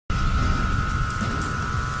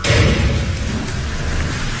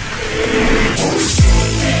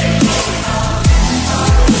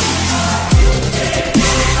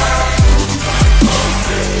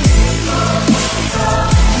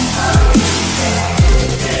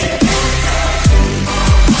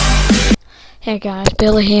Hey guys,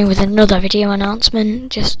 Billy here with another video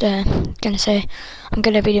announcement. Just gonna say I'm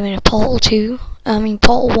gonna be doing a Portal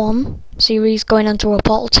 1 series, going into a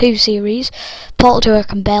Portal 2 series. Portal 2 I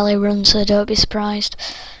can barely run, so don't be surprised.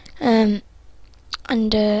 And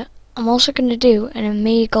I'm also gonna do an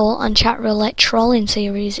Omegle and Chat Roulette trolling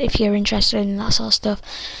series. If you're interested in that sort of stuff,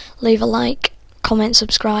 leave a like, comment,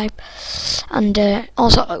 subscribe, and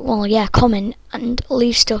comment and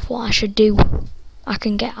leave stuff what I should do. I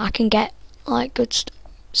can get like good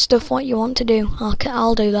stuff what you want to do.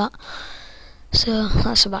 I'll do that. So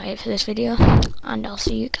that's about it for this video, and I'll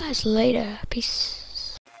see you guys later.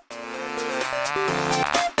 Peace.